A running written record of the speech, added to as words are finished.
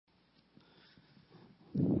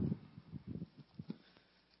Well,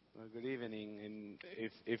 good evening. And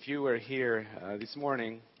if you were here this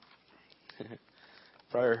morning,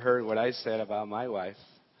 probably heard what I said about my wife.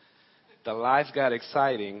 The life got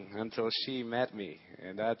exciting until she met me,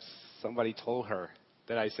 and that's somebody told her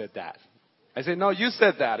that I said that. I said, no, you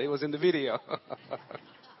said that. It was in the video.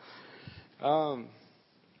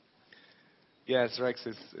 Yes, Rex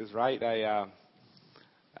is right. I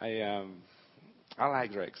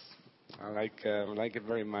like Rex. I like it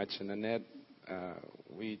very much. And Annette,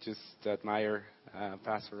 we just admire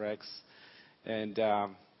Pastor Rex. And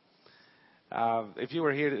if you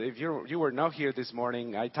were here, if you were not here this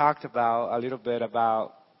morning, I talked about a little bit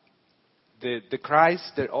about the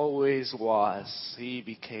Christ that always was. He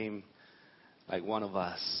became like one of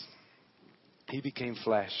us. He became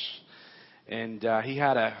flesh, and he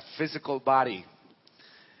had a physical body.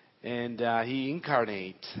 And he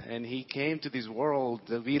incarnate, and he came to this world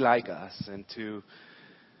to be like us and to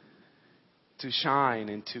shine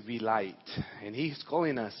and to be light. And he's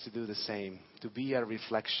calling us to do the same, to be a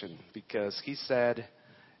reflection. Because he said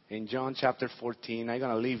in John chapter 14, I'm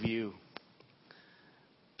going to leave you.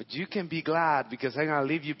 But you can be glad because I'm going to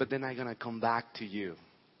leave you, but then I'm going to come back to you.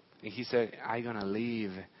 And he said, I'm going to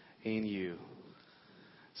live in you.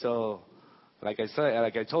 So, like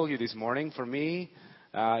I told you this morning, for me,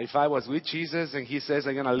 if I was with Jesus and he says,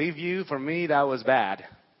 I'm going to leave you, for me, that was bad.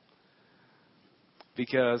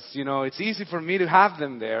 Because, it's easy for me to have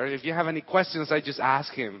them there. If you have any questions, I just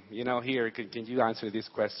ask him, here, can you answer this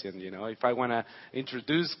question? If I want to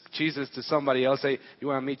introduce Jesus to somebody else, say, you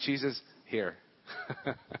want to meet Jesus? Here.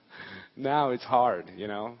 Now it's hard,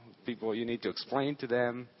 People, you need to explain to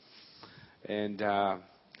them.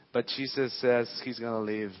 But Jesus says he's going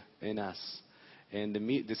to live in us. And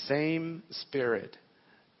the same Spirit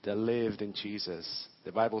that lived in Jesus.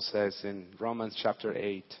 The Bible says in Romans chapter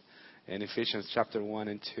 8 and Ephesians chapter 1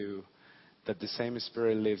 and 2 that the same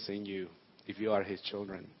Spirit lives in you if you are His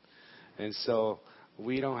children. And so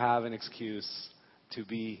we don't have an excuse to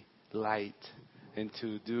be light and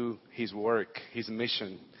to do His work, His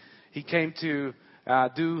mission. He came to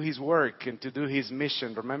do His work and to do His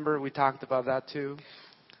mission. Remember we talked about that too?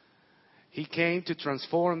 He came to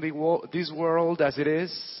transform this world as it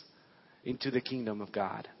is into the kingdom of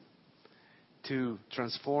God. To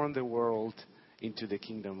transform the world into the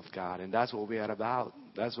kingdom of God. And that's what we are about.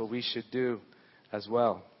 That's what we should do as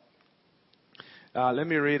well. Let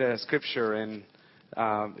me read a scripture in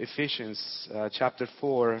Ephesians chapter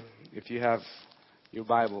 4. If you have your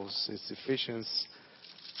Bibles, it's Ephesians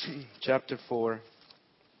chapter 4,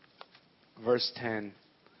 verse 10.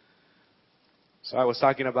 So I was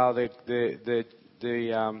talking about the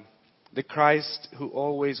Christ who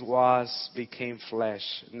always was became flesh.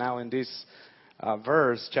 Now in this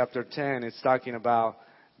verse, chapter 10, it's talking about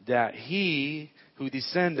that He who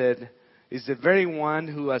descended is the very one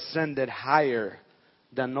who ascended higher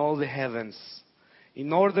than all the heavens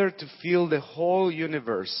in order to fill the whole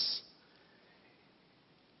universe.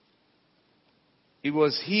 It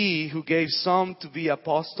was He who gave some to be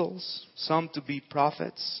apostles, some to be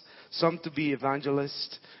prophets, some to be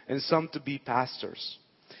evangelists, and some to be pastors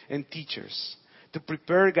and teachers, to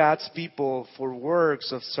prepare God's people for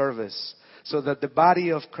works of service, so that the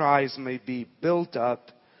body of Christ may be built up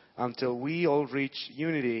until we all reach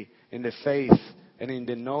unity in the faith and in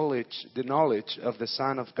the knowledge of the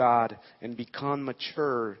Son of God, and become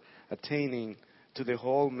mature, attaining to the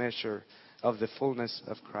whole measure of the fullness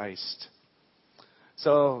of Christ.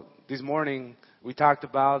 So this morning we talked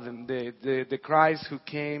about the Christ who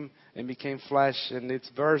came and became flesh, and it's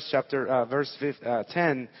verse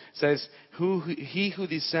 10 says, He who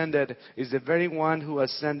descended is the very one who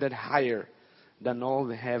ascended higher than all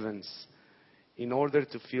the heavens in order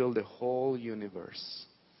to fill the whole universe.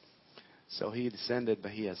 So He descended,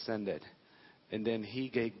 but He ascended. And then He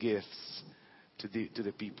gave gifts to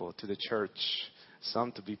the people, to the church.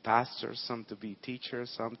 Some to be pastors, some to be teachers,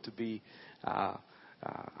 some to be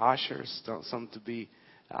ushers, some to be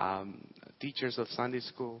teachers of Sunday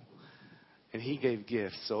school. And He gave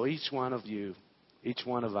gifts. So each one of you, each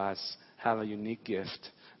one of us have a unique gift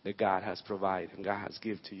that God has provided and God has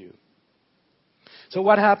given to you. So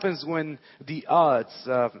what happens when the odds,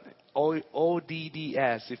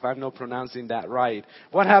 ODDS, if I'm not pronouncing that right,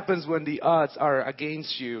 what happens when the odds are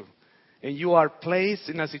against you and you are placed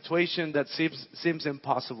in a situation that seems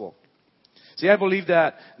impossible? See, I believe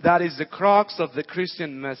that is the crux of the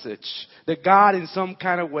Christian message. That God, in some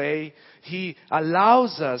kind of way, He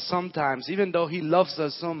allows us sometimes, even though He loves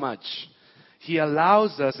us so much, He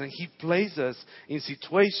allows us and He places us in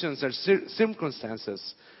situations or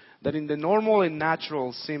circumstances that in the normal and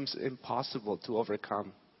natural seems impossible to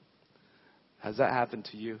overcome. Has that happened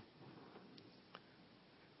to you?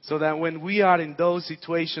 So that when we are in those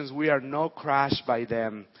situations, we are not crushed by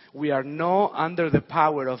them. We are not under the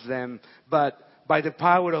power of them, but by the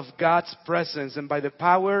power of God's presence and by the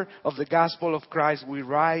power of the gospel of Christ, we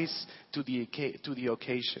rise to the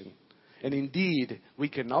occasion. And indeed, we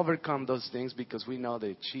can overcome those things because we know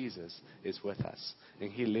that Jesus is with us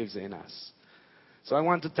and He lives in us. So I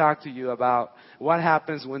want to talk to you about what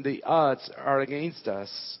happens when the odds are against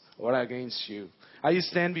us or against you. I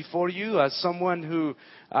stand before you as someone who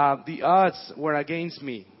the odds were against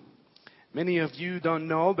me. Many of you don't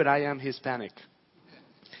know, but I am Hispanic.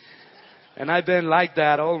 And I've been like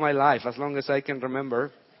that all my life, as long as I can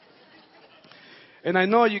remember. And I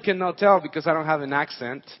know you cannot tell because I don't have an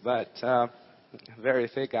accent, but very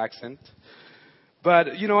thick accent. But,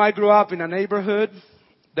 I grew up in a neighborhood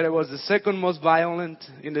that was the second most violent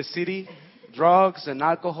in the city. Drugs and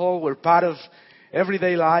alcohol were part of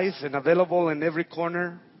everyday life and available in every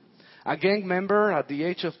corner. A gang member at the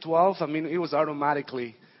age of 12, it was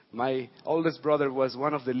automatically. My oldest brother was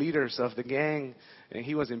one of the leaders of the gang, and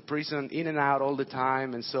he was in prison in and out all the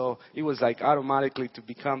time. And so it was like automatically to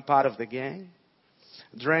become part of the gang.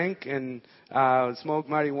 Drank and smoked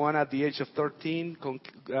marijuana at the age of 13,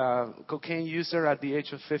 cocaine user at the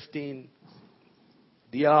age of 15.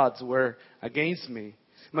 The odds were against me.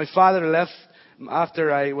 My father left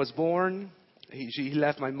after I was born. He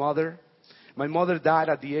left my mother. My mother died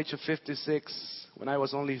at the age of 56 when I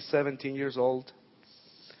was only 17 years old.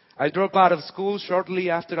 I dropped out of school shortly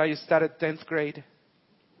after I started 10th grade.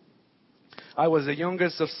 I was the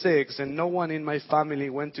youngest of 6 and no one in my family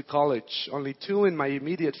went to college. Only 2 in my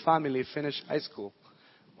immediate family finished high school.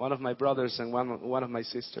 One of my brothers and one of my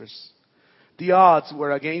sisters. The odds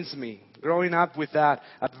were against me. Growing up with that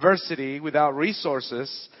adversity, without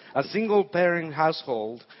resources, a single parent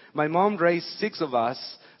household, my mom raised 6 of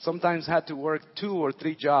us, sometimes had to work 2 or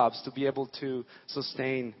 3 jobs to be able to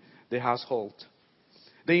sustain the household.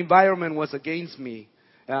 The environment was against me.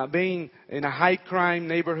 Being in a high crime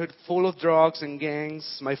neighborhood full of drugs and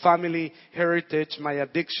gangs, my family heritage, my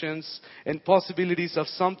addictions, and possibilities of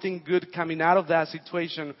something good coming out of that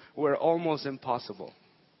situation were almost impossible.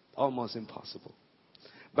 Almost impossible.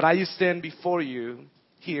 But I stand before you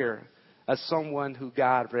here as someone who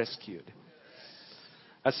God rescued.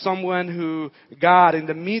 As someone who God, in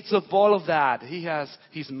the midst of all of that, He has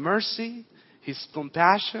His mercy, His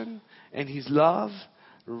compassion, and His love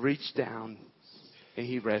reached down and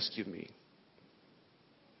He rescued me.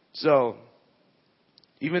 So,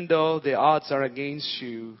 even though the odds are against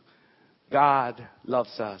you, God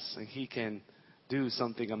loves us and He can do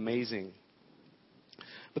something amazing.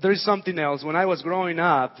 But there is something else. When I was growing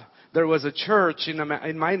up, there was a church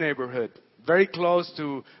in my neighborhood, very close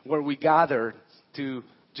to where we gathered to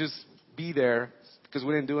just be there because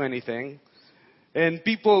we didn't do anything. And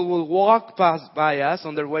people will walk past by us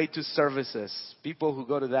on their way to services. People who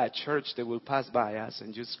go to that church, they will pass by us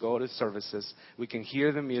and just go to services. We can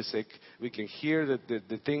hear the music. We can hear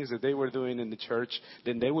the things that they were doing in the church.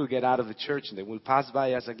 Then they will get out of the church and they will pass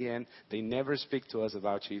by us again. They never speak to us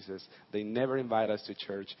about Jesus. They never invite us to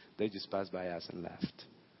church. They just pass by us and left.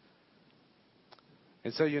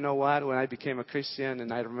 And so you know what? When I became a Christian,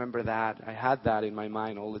 and I remember that, I had that in my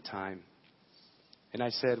mind all the time. And I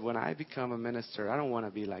said, when I become a minister, I don't want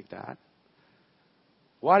to be like that.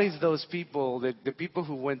 What if those people, the people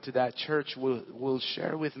who went to that church will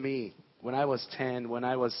share with me when I was 10, when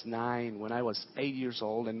I was 9, when I was 8 years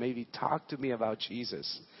old, and maybe talk to me about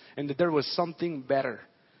Jesus, and that there was something better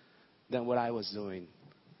than what I was doing.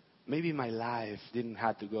 Maybe my life didn't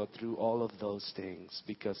have to go through all of those things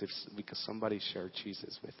because somebody shared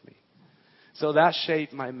Jesus with me. So that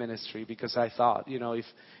shaped my ministry because I thought,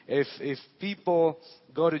 if people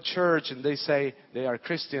go to church and they say they are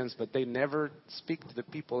Christians, but they never speak to the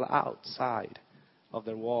people outside of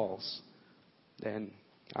their walls, then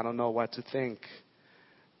I don't know what to think.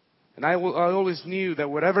 And I always knew that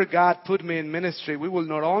whatever God put me in ministry, we will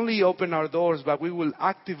not only open our doors, but we will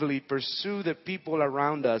actively pursue the people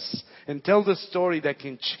around us and tell the story that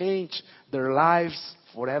can change their lives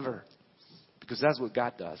forever. Because that's what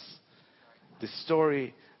God does. The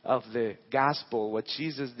story of the gospel, what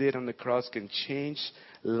Jesus did on the cross, can change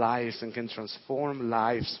lives and can transform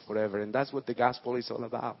lives forever. And that's what the gospel is all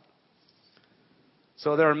about.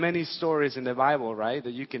 So there are many stories in the Bible, right,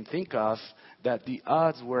 that you can think of that the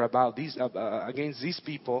odds were about against these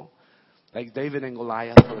people, like David and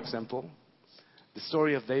Goliath, for example. The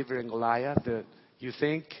story of David and Goliath, you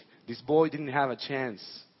think this boy didn't have a chance.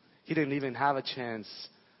 He didn't even have a chance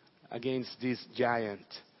against this giant.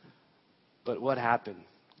 But what happened?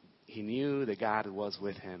 He knew that God was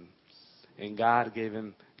with him. And God gave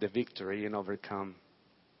him the victory and overcome.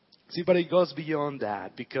 See, but it goes beyond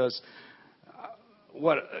that, because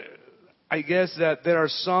I guess that there are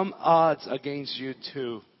some odds against you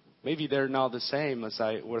too. Maybe they're not the same as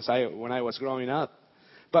when I was growing up.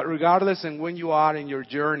 But regardless and when you are in your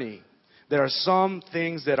journey, there are some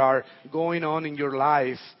things that are going on in your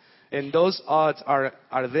life, and those odds are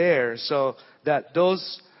there. So that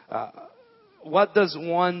what does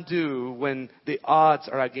one do when the odds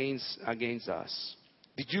are against us?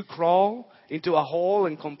 Did you crawl into a hole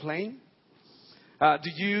and complain?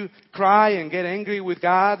 Did you cry and get angry with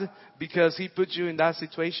God because He put you in that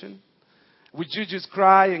situation? Would you just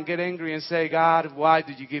cry and get angry and say, God, why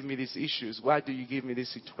did you give me these issues? Why do you give me these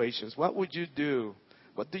situations? What would you do?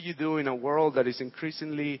 What do you do in a world that is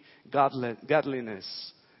increasingly godless?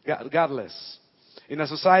 In a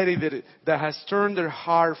society that has turned their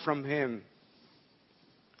heart from Him?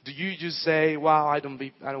 Do you just say, wow, I don't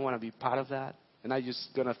want to be part of that, and I'm just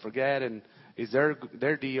going to forget, and it's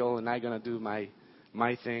their deal, and I'm going to do my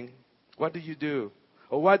thing? What do you do?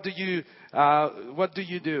 Or what do you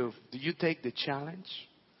do? Do you take the challenge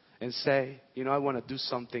and say, I want to do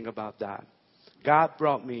something about that? God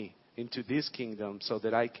brought me into this kingdom so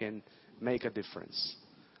that I can make a difference.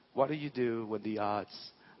 What do you do when the odds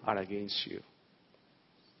are against you?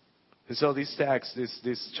 And so this text,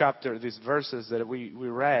 this chapter, these verses that we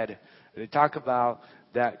read, they talk about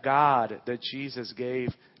that Jesus gave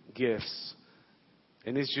gifts.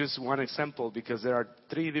 And it's just one example, because there are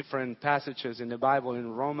 3 different passages in the Bible.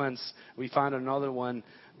 In Romans, we found another one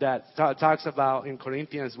that talks about, in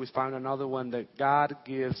Corinthians, we found another one that God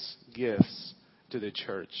gives gifts to the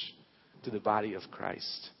church, to the body of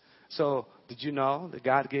Christ. So, did you know that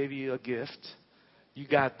God gave you a gift? You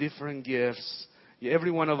got different gifts. Every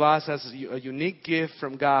one of us has a unique gift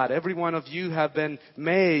from God. Every one of you have been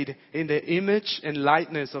made in the image and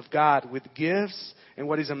likeness of God with gifts. And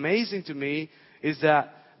what is amazing to me is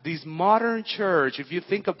that this modern church, if you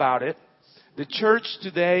think about it, the church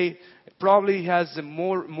today probably has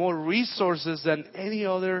more resources than any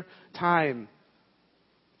other time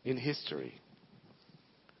in history.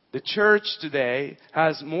 The church today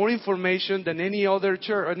has more information than any other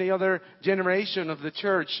generation of the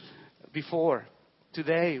church before.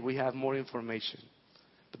 Today we have more information.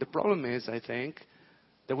 But the problem is, I think,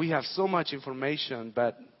 that we have so much information,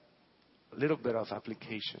 but a little bit of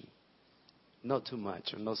application. Not too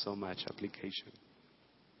much, or not so much application.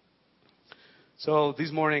 So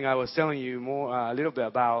this morning I was telling you a little bit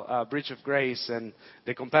about Bridge of Grace and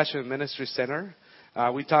the Compassion Ministry Center.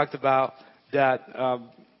 We talked about that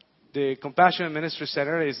the Compassion Ministry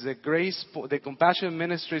Center is the Compassion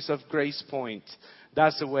Ministries of Grace Point.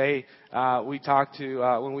 That's the way we talk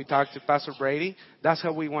to when we talk to Pastor Brady. That's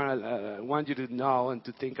how we want you to know and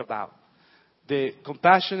to think about. The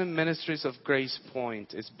Compassionate Ministries of Grace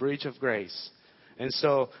Point is Bridge of Grace. And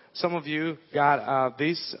so some of you got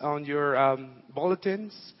this on your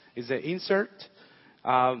bulletins. It's an insert.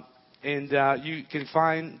 And you can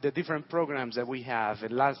find the different programs that we have.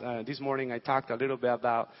 And this morning I talked a little bit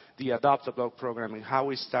about the Adopt a Block program and how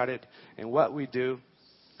we started and what we do.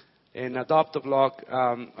 In Adopt a Block,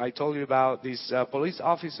 I told you about this police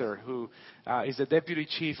officer who is the deputy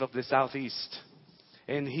chief of the Southeast.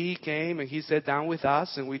 And he came and he sat down with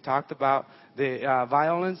us, and we talked about the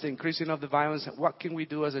violence, the increasing of the violence. What can we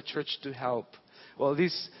do as a church to help? Well,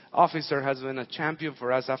 this officer has been a champion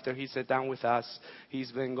for us after he sat down with us.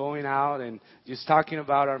 He's been going out and just talking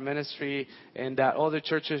about our ministry, and that other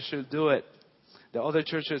churches should do it. The other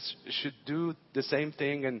churches should do the same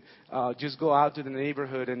thing and just go out to the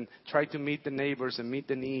neighborhood and try to meet the neighbors and meet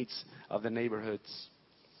the needs of the neighborhoods.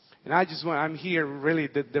 And I'm here really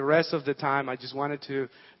the rest of the time. I just wanted to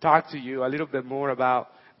talk to you a little bit more about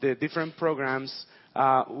the different programs,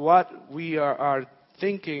 what we are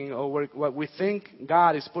thinking, or what we think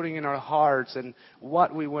God is putting in our hearts, and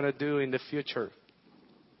what we want to do in the future.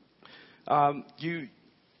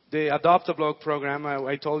 The Adopt a Block program,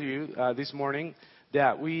 I told you this morning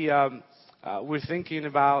that we're thinking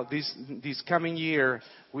about this coming year.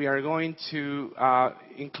 We are going to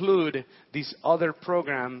include this other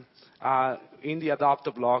program in the Adopt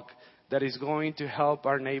a Block that is going to help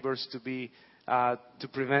our neighbors to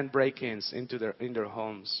prevent break-ins in their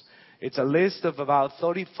homes. It's a list of about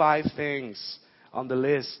 35 things on the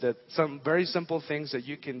list, that some very simple things that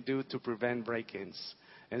you can do to prevent break-ins.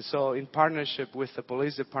 And so in partnership with the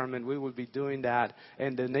police department, we will be doing that.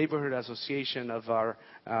 And the neighborhood association of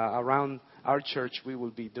around our church, we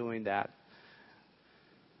will be doing that.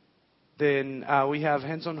 Then we have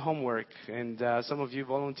hands-on homework, and some of you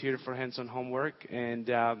volunteer for hands-on homework. And,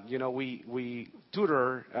 we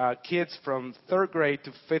tutor kids from 3rd grade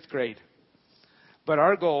to 5th grade. But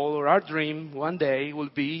our goal or our dream one day will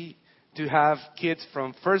be to have kids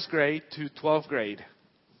from first grade to 12th grade.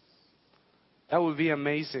 That would be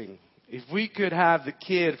amazing. If we could have the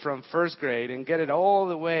kid from first grade and get it all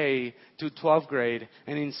the way to 12th grade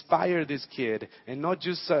and inspire this kid, and not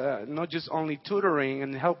just only tutoring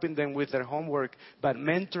and helping them with their homework, but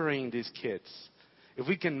mentoring these kids. If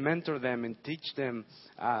we can mentor them and teach them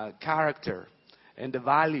character and the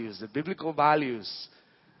values, the biblical values,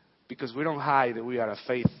 because we don't hide that we are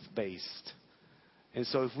faith-based. And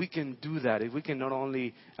so if we can do that, if we can not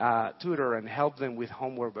only tutor and help them with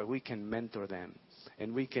homework, but we can mentor them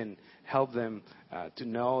and we can help them to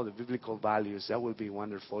know the biblical values, that would be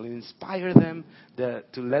wonderful. And inspire them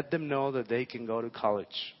to let them know that they can go to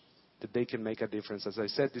college, that they can make a difference. As I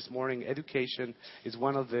said this morning, education is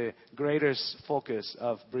one of the greatest focus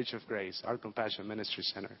of Bridge of Grace, our Compassion Ministry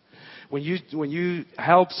Center. When you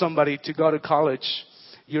help somebody to go to college,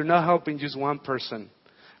 you're not helping just one person.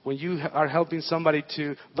 When you are helping somebody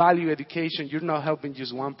to value education, you're not helping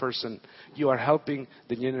just one person. You are helping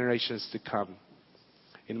the generations to come.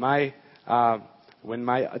 When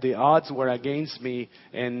the odds were against me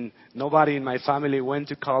and nobody in my family went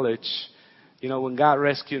to college, when God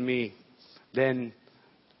rescued me, then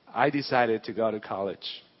I decided to go to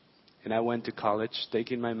college. And I went to college,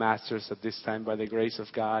 taking my master's at this time by the grace of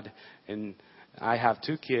God. And I have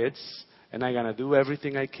 2 kids. And I'm going to do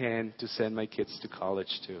everything I can to send my kids to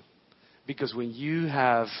college too. Because when you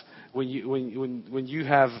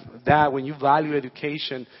value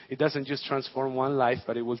education, it doesn't just transform one life,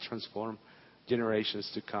 but it will transform generations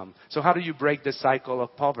to come. So how do you break the cycle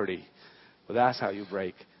of poverty? Well, that's how you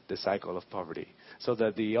break the cycle of poverty. So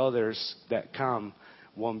that the others that come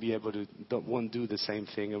won't do the same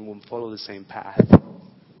thing and won't follow the same path.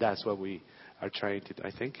 That's what we are trying to do.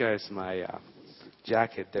 I think it's my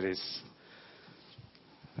jacket that is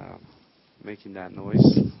making that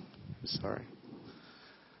noise. I'm sorry.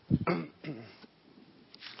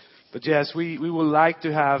 But yes, we would like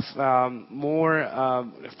to have more,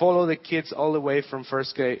 follow the kids all the way from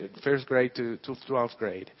first grade to 12th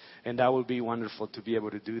grade. And that would be wonderful to be able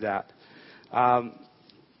to do that.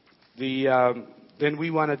 Then we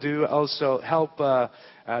want to do also help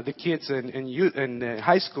the kids in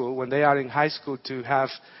high school, when they are in high school, to have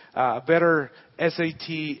a better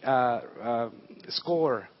SAT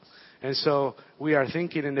score. And so we are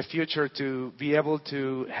thinking in the future to be able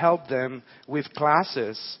to help them with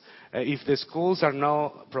classes. If the schools are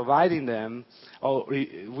not providing them, or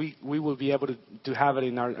we will be able to have it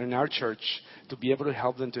in our church to be able to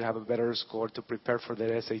help them to have a better score to prepare for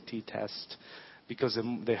their SAT test. Because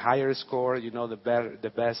the higher score,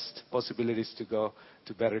 the best possibilities to go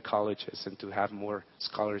to better colleges and to have more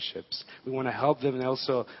scholarships. We want to help them, and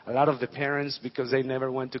also a lot of the parents, because they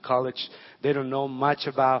never went to college, they don't know much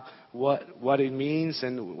about what it means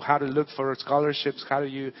and how to look for scholarships. How do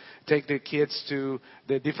you take the kids to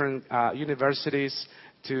the different universities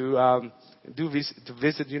to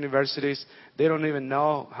visit universities? They don't even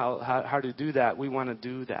know how to do that. We want to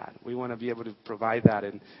do that. We want to be able to provide that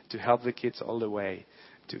and to help the kids all the way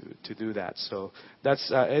to do that. So that's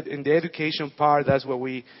in the education part. That's what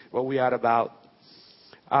we are about.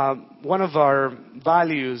 One of our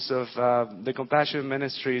values of the Compassion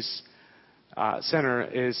Ministries Center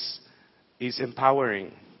is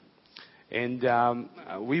empowering, and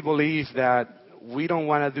we believe that we don't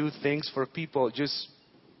want to do things for people just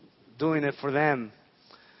doing it for them.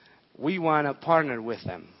 We want to partner with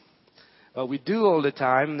them. We do all the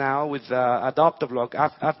time now with Adopt-A-Block.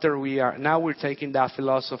 We're taking that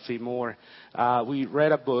philosophy more. We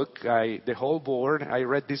read a book, the whole board. I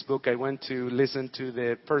read this book. I went to listen to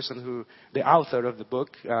the author of the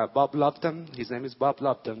book, Bob Lupton. His name is Bob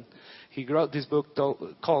Lupton. He wrote this book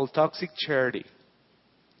called Toxic Charity.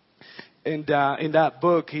 And in that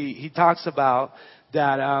book, he talks about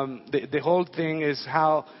that the whole thing is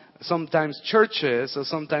how sometimes churches or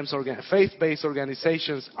sometimes faith-based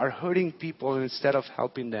organizations are hurting people instead of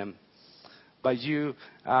helping them. By you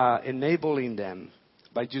enabling them,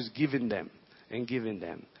 by just giving them and giving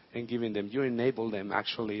them and giving them. You enable them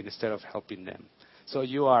actually instead of helping them. So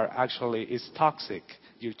you are actually, it's toxic,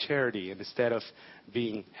 your charity, instead of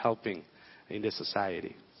being helping in the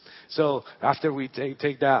society. So after we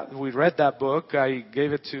we read that book, I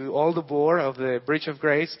gave it to all the board of the Bridge of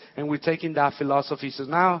Grace, and we're taking that philosophy. So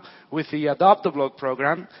now with the Adopt-A-Block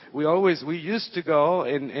program, we used to go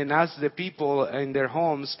and ask the people in their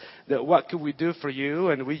homes that what could we do for you,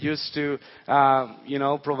 and we used to,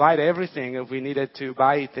 provide everything if we needed to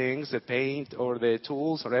buy things, the paint or the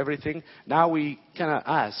tools or everything. Now we kind of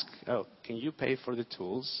ask, Can you pay for the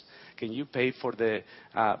tools? Can you pay for the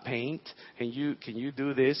paint? Can you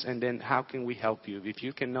do this? And then how can we help you? If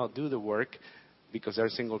you cannot do the work because they're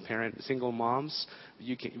single moms,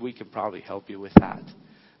 we can probably help you with that.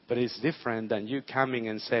 But it's different than you coming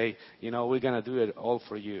and say, we're going to do it all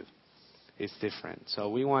for you. It's different. So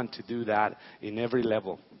we want to do that in every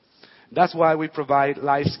level. That's why we provide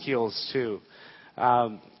life skills too.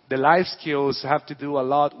 The life skills have to do a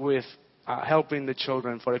lot with helping the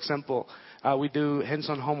children. For example, we do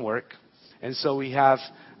hands-on homework. And so we're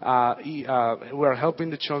helping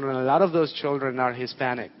the children. A lot of those children are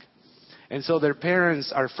Hispanic. And so their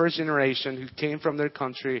parents are first generation who came from their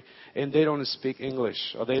country, and they don't speak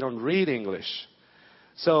English or they don't read English.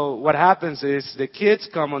 So what happens is the kids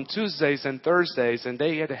come on Tuesdays and Thursdays, and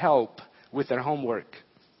they get help with their homework.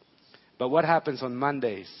 But what happens on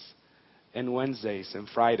Mondays and Wednesdays and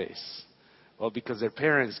Fridays? Well, because their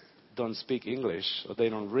parents don't speak English or they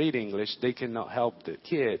don't read English, they cannot help the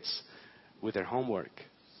kids with their homework.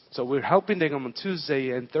 So we're helping them on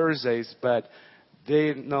Tuesday and Thursdays, but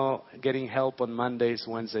they're not getting help on Mondays,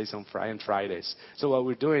 Wednesdays, and Fridays. So what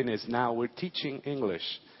we're doing is now we're teaching English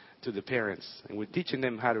to the parents. And we're teaching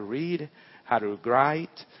them how to read, how to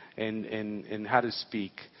write, and how to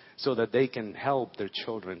speak so that they can help their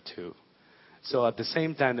children too. So at the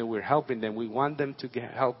same time that we're helping them, we want them to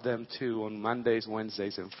help them too on Mondays,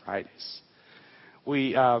 Wednesdays, and Fridays.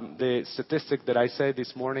 The statistic that I said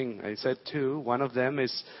this morning, I said two. One of them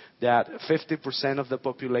is that 50% of the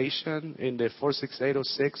population in the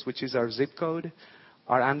 46806, which is our zip code,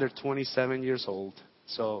 are under 27 years old.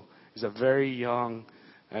 So it's a very young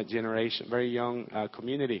generation, very young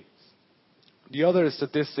community. The other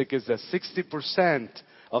statistic is that 60%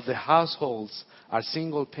 of the households are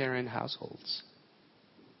single-parent households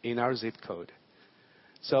in our zip code.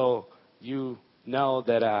 So you know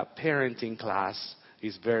that a parenting class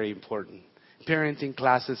is very important. Parenting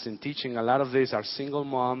classes and teaching, a lot of these are single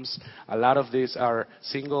moms. A lot of these are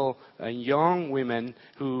single young women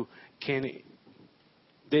who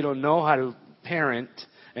they don't know how to parent.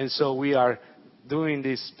 And so we are doing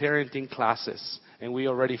these parenting classes. And we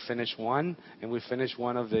already finished one. And we finished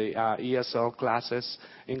one of the ESL classes,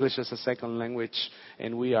 English as a Second Language.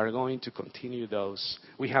 And we are going to continue those.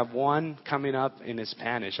 We have one coming up in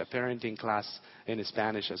Spanish, a parenting class in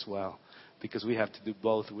Spanish as well. Because we have to do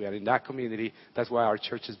both. We are in that community. That's why our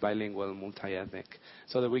church is bilingual and multi-ethnic.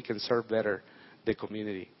 So that we can serve better the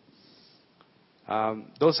community.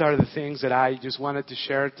 Those are the things that I just wanted to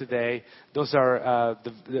share today. Those are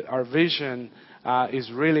our vision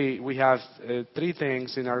is really, we have three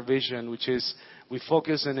things in our vision, which is we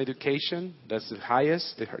focus on education. That's the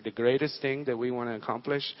highest, the greatest thing that we want to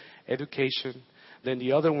accomplish, education. Then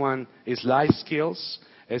the other one is life skills,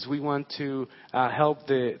 as we want to help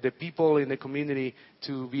the people in the community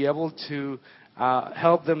to be able to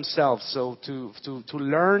help themselves, so to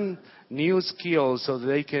learn new skills so that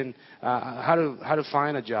they can how to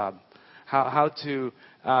find a job, how to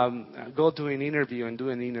go to an interview and do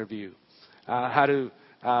an interview, how to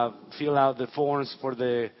fill out the forms for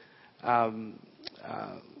the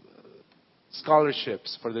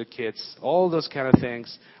scholarships for the kids, all those kind of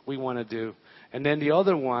things we want to do. And then the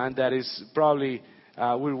other one that is probably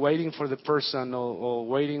we're waiting for the person or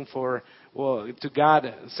waiting for, to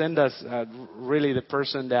God send us really the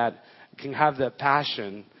person that can have the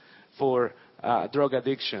passion for drug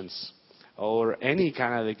addictions or any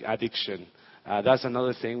kind of addiction. That's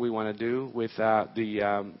another thing we want to do with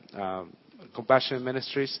the Compassion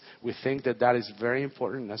Ministries. We think that is very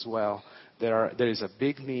important as well. There is a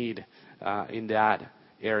big need in that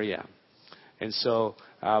area. And so,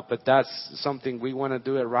 but that's something we want to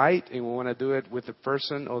do it right, and we want to do it with the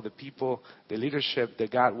person or the people, the leadership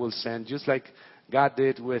that God will send, just like God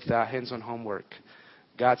did with hands-on homework.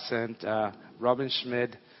 God sent Robin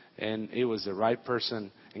Schmidt, and it was the right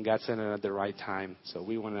person, and God sent it at the right time. So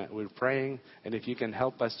we're praying, and if you can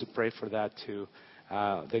help us to pray for that too,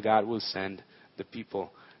 that God will send the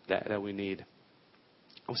people that we need.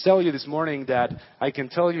 I was telling you this morning that I can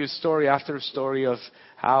tell you story after story of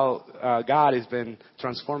how God has been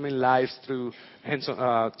transforming lives through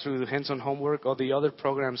hands-on homework or the other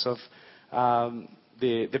programs of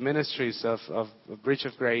the ministries of Bridge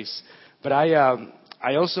of Grace. But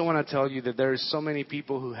I also want to tell you that there are so many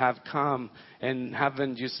people who have come and have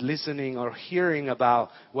been just listening or hearing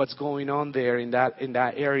about what's going on there in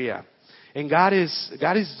that area. And God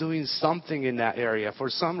is doing something in that area. For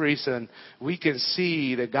some reason, we can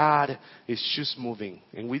see that God is just moving.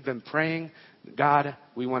 And we've been praying God,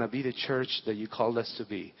 we want to be the church that you called us to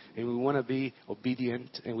be. And we want to be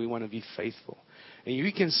obedient and we want to be faithful. And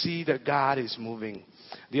you can see that God is moving.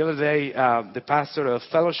 The other day, the pastor of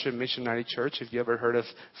Fellowship Missionary Church, if you ever heard of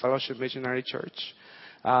Fellowship Missionary Church,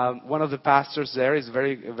 one of the pastors there is a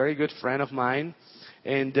very good friend of mine.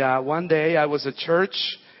 And one day I was at church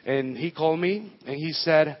and he called me and he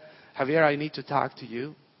said, Javier, I need to talk to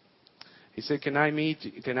you. He said, can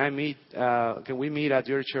we meet at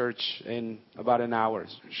your church in about an hour?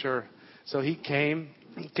 Sure. So he came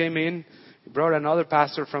in, he brought another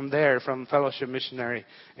pastor from there, from Fellowship Missionary.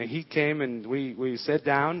 And he came and we sat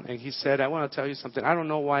down and he said, I want to tell you something. I don't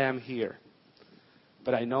know why I'm here,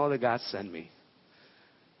 but I know that God sent me.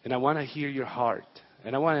 And I want to hear your heart.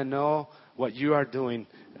 And I want to know what you are doing.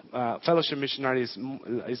 Fellowship Missionary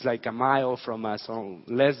is like a mile from us, or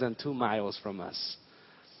less than 2 miles from us.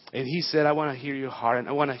 And he said, I want to hear your heart, and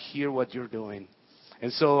I want to hear what you're doing.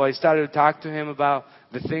 And so I started to talk to him about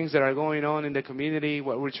the things that are going on in the community,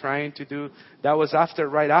 what we're trying to do. That was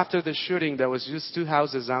right after the shooting. There was just 2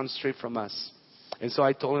 houses down the street from us. And so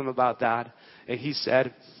I told him about that. And he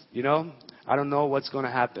said, I don't know what's going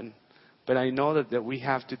to happen, but I know that we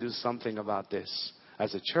have to do something about this.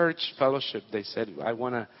 As a church, Fellowship, they said, I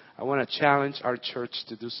want to challenge our church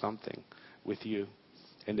to do something with you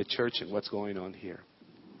and the church and what's going on here.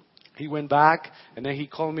 He went back, and then he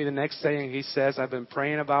called me the next day, and he says, I've been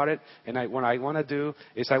praying about it, and what I want to do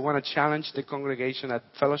is I want to challenge the congregation at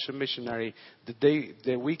Fellowship Missionary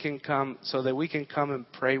that we can come, so that we can come and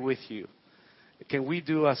pray with you. Can we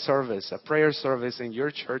do a service, a prayer service in your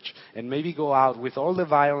church, and maybe go out with all the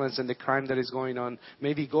violence and the crime that is going on,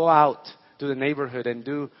 maybe go out to the neighborhood and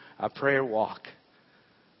do a prayer walk?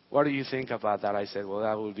 What do you think about that? I said, well,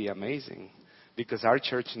 that would be amazing, because our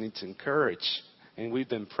church needs encourage. And we've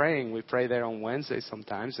been praying. We pray there on Wednesday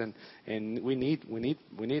sometimes, and we need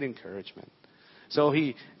encouragement. So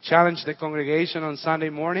he challenged the congregation on Sunday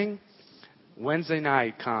morning. Wednesday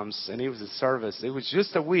night comes, and it was a service. It was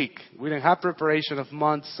just a week. We didn't have preparation of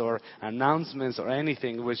months or announcements or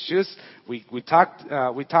anything. It was just we talked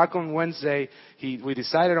on Wednesday. We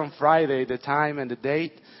decided on Friday the time and the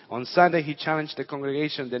date. On Sunday he challenged the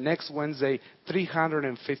congregation. The next Wednesday,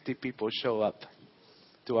 350 people show up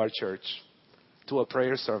to our church, to a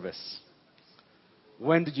prayer service.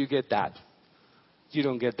 When did you get that? You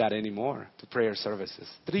don't get that anymore, to prayer services.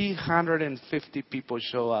 350 people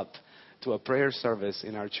show up to a prayer service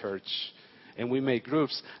in our church. And we make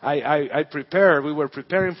groups. We were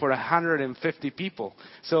preparing for 150 people.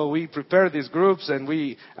 So we prepared these groups, and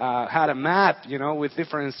we had a map, with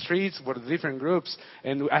different streets for the different groups.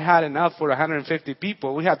 And I had enough for 150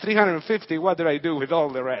 people. We had 350. What did I do with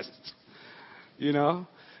all the rest?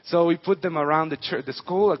 So we put them around the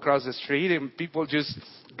school across the street, and people just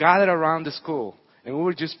gathered around the school. And we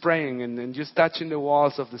were just praying and just touching the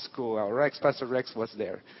walls of the school. Pastor Rex was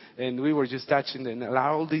there. And we were just touching and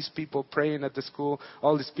allow all these people praying at the school,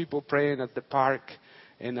 all these people praying at the park,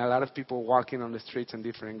 and a lot of people walking on the streets in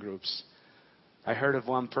different groups. I heard of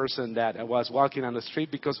one person that was walking on the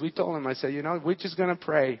street because we told him, I said, we're just going to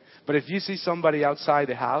pray. But if you see somebody outside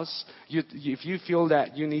the house, if you feel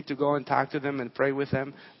that you need to go and talk to them and pray with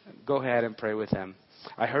them, go ahead and pray with them.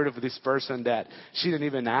 I heard of this person that she didn't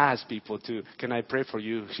even ask people can I pray for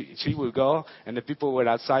you? She would go, and the people were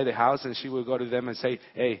outside the house, and she would go to them and say,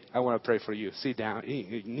 hey, I want to pray for you. Sit down.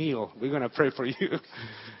 Kneel. We're going to pray for you.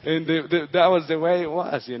 And that was the way it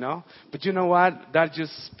was, But you know what? That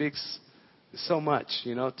just speaks so much,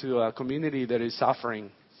 to a community that is suffering,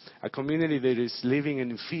 a community that is living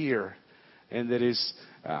in fear, and that is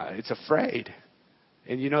it's afraid.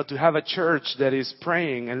 And, to have a church that is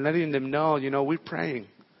praying and letting them know, we're praying.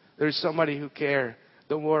 There's somebody who cares.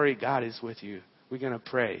 Don't worry, God is with you. We're going to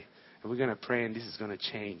pray. And we're going to pray, and this is going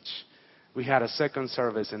to change. We had a second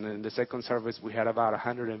service, and in the second service we had about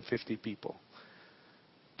 150 people.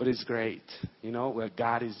 But it's great, what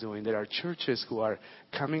God is doing. There are churches who are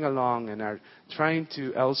coming along and are trying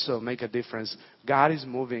to also make a difference. God is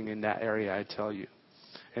moving in that area, I tell you.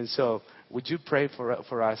 And so, would you pray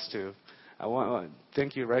for us too?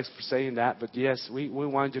 Thank you, Rex, for saying that. But yes, we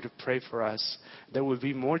want you to pray for us. There will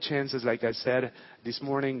be more chances, like I said this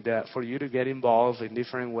morning, for you to get involved in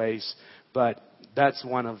different ways. But that's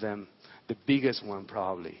one of them, the biggest one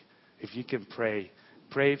probably. If you can pray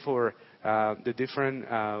for the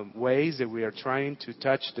different ways that we are trying to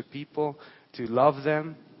touch the people, to love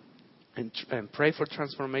them, and pray for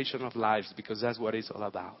transformation of lives, because that's what it's all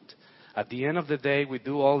about. At the end of the day, we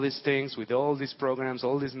do all these things with all these programs,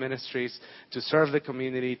 all these ministries to serve the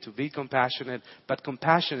community, to be compassionate. But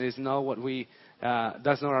compassion is not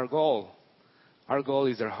that's not our goal. Our goal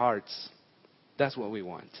is their hearts. That's what we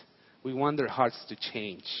want. We want their hearts to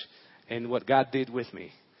change. And what God did with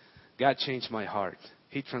me, God changed my heart.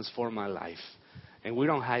 He transformed my life. And we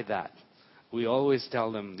don't hide that. We always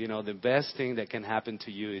tell them, the best thing that can happen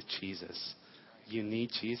to you is Jesus. You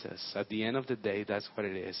need Jesus. At the end of the day, that's what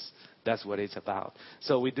it is. That's what it's about.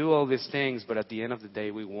 So we do all these things, but at the end of the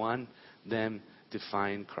day, we want them to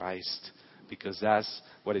find Christ, because that's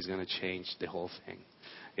what is going to change the whole thing.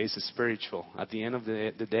 It's spiritual. At the end of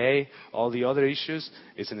the day, all the other issues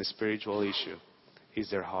is a spiritual issue.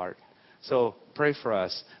 It's their heart. So pray for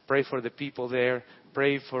us. Pray for the people there.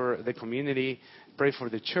 Pray for the community. Pray for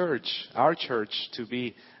the church, our church, to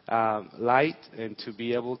be light and to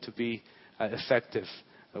be able to be effective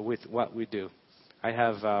with what we do. I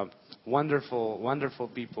have wonderful, wonderful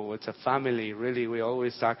people. It's a family, really. We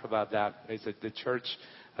always talk about that. It's at the church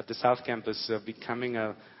at the South Campus becoming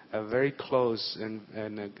a very close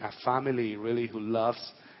and a family, really, who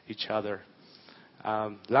loves each other.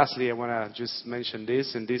 Lastly, I want to just mention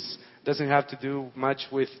this, and this doesn't have to do much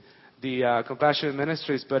with the Compassion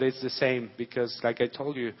Ministries, but it's the same, because like I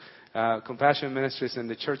told you, Compassion Ministries and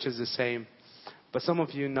the church is the same. But some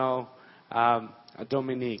of you know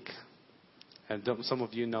Dominique, and some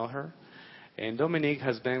of you know her. And Dominique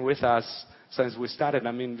has been with us since we started.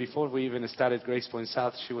 I mean, before we even started Grace Point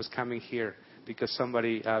South, she was coming here because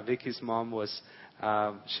somebody, Vicky's mom,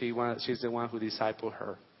 she's the one who discipled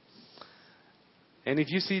her. And if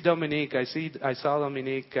you see Dominique, I saw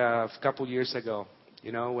Dominique a couple years ago,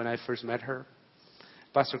 when I first met her.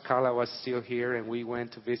 Pastor Carla was still here, and we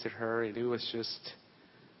went to visit her, and it was just,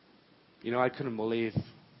 I couldn't believe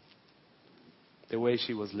the way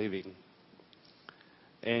she was living.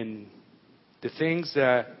 And the things that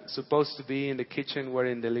are supposed to be in the kitchen were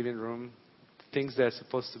in the living room. Things that are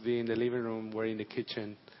supposed to be in the living room were in the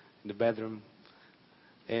kitchen, in the bedroom.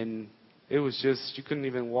 And it was just, you couldn't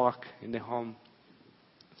even walk in the home.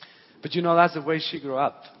 But that's the way she grew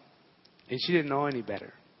up. And she didn't know any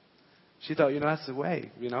better. She thought, that's the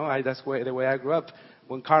way. That's the way I grew up.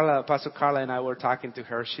 When Pastor Carla and I were talking to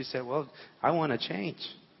her, she said, well, I want to change.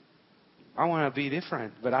 I want to be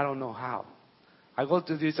different, but I don't know how. I go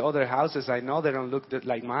to these other houses. I know they don't look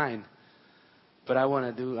like mine, but I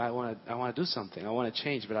want to do something. I want to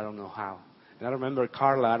change, but I don't know how. And I remember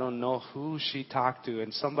Carla. I don't know who she talked to,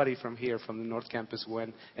 and somebody from here, from the North Campus,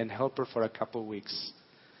 went and helped her for a couple of weeks.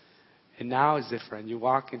 And now it's different. You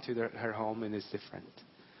walk into her home, and it's different.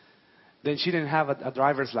 Then she didn't have a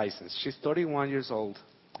driver's license. She's 31 years old,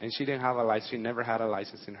 and she didn't have a license. She never had a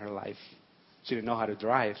license in her life. She didn't know how to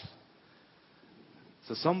drive.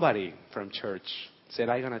 So somebody from church said,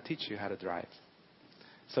 I'm going to teach you how to drive.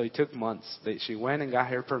 So it took months. She went and got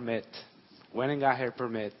her permit.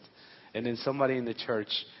 And then somebody in the church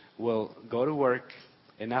will go to work.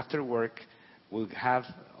 And after work, we'll have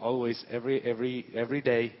always, every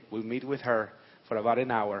day, we'll meet with her for about an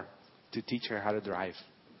hour to teach her how to drive.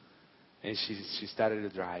 And she started to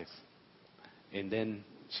drive. And then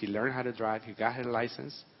she learned how to drive. She got her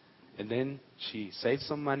license. And then she saved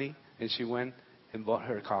some money. And she went and bought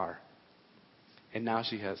her car. And now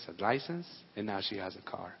she has a license, and now she has a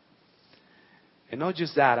car. And not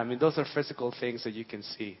just that, those are physical things that you can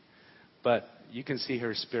see. But you can see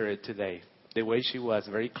her spirit today. The way she was,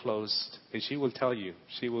 very close. And she will tell you,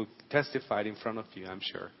 she will testify in front of you, I'm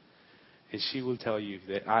sure. And she will tell you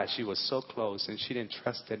that she was so close, and she didn't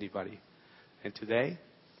trust anybody. And today,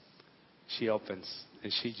 she opens,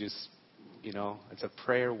 and she just, it's a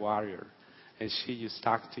prayer warrior. And she just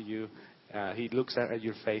talks to you. He looks at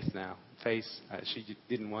your face now. She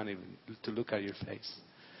didn't want him to look at your face.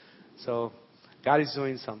 So God is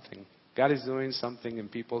doing something. God is doing something in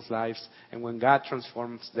people's lives. And when God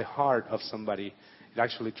transforms the heart of somebody, it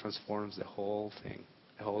actually transforms the whole thing,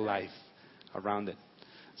 the whole life around it.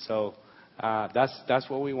 So that's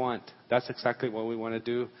what we want. That's exactly what we want to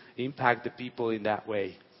do. Impact the people in that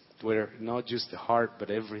way, where not just the heart, but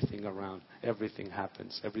everything around. Everything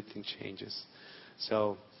happens. Everything changes.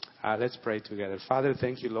 So let's pray together. Father,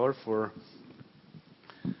 thank you, Lord, for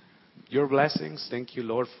your blessings. Thank you,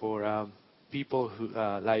 Lord, for people who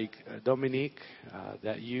like Dominique,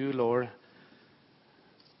 that you, Lord,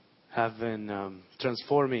 have been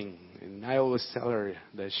transforming. And I always tell her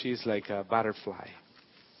that she's like a butterfly.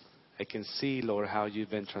 I can see, Lord, how you've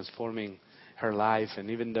been transforming her life. And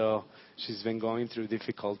even though she's been going through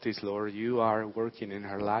difficulties, Lord, you are working in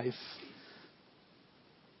her life.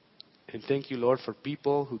 And thank you, Lord, for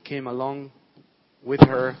people who came along with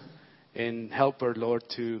her and help her, Lord,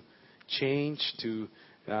 to change, to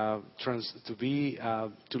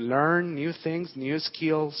learn new things, new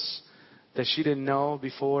skills that she didn't know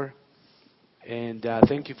before. And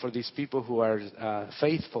thank you for these people who are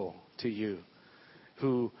faithful to you,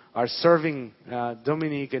 who are serving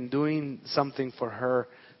Dominique and doing something for her,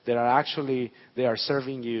 that are actually, they are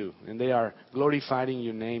serving you and they are glorifying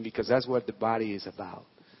your name, because that's what the body is about.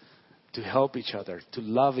 To help each other, to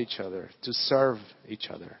love each other, to serve each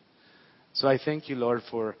other. So I thank you, Lord,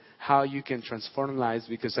 for how you can transform lives,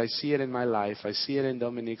 because I see it in my life. I see it in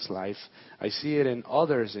Dominique's life. I see it in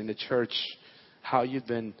others in the church, how you've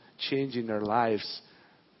been changing their lives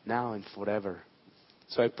now and forever.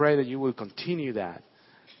 So I pray that you will continue that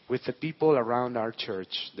with the people around our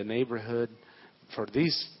church, the neighborhood, for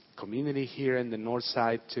this community here in the north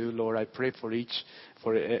side too, Lord. I pray for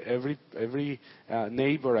every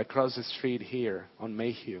neighbor across the street here on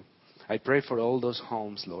Mayhew. I pray for all those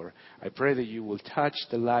homes, Lord. I pray that you will touch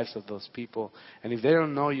the lives of those people. And if they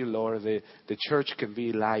don't know you, Lord, the church can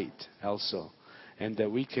be light also. And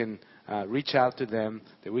that we can reach out to them,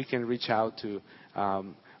 that we can reach out to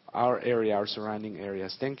our area, our surrounding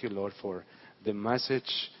areas. Thank you, Lord, for the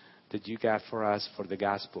message that you got for us, for the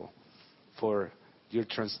gospel, for your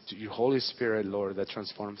Holy Spirit, Lord, that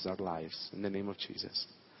transforms our lives. In the name of Jesus.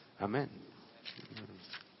 Amen.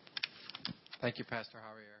 Thank you, Pastor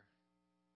Javier.